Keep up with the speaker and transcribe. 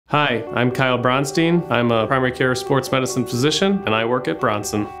Hi, I'm Kyle Bronstein. I'm a primary care sports medicine physician, and I work at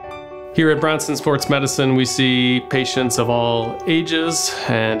Bronson. Here at Bronson Sports Medicine, we see patients of all ages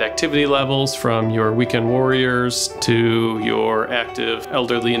and activity levels, from your weekend warriors to your active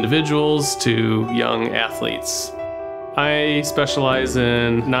elderly individuals to young athletes. I specialize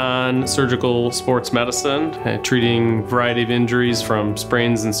in non-surgical sports medicine, treating a variety of injuries from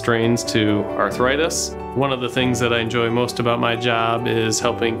sprains and strains to arthritis. One of the things that I enjoy most about my job is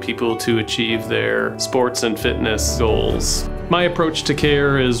helping people to achieve their sports and fitness goals. My approach to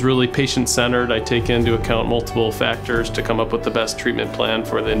care is really patient-centered. I take into account multiple factors to come up with the best treatment plan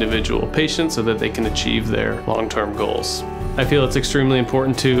for the individual patient so that they can achieve their long-term goals. I feel it's extremely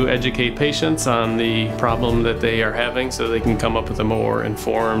important to educate patients on the problem that they are having so they can come up with a more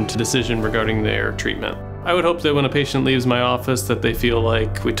informed decision regarding their treatment. I would hope that when a patient leaves my office that they feel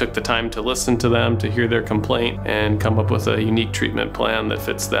like we took the time to listen to them, to hear their complaint, and come up with a unique treatment plan that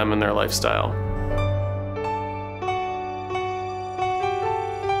fits them and their lifestyle.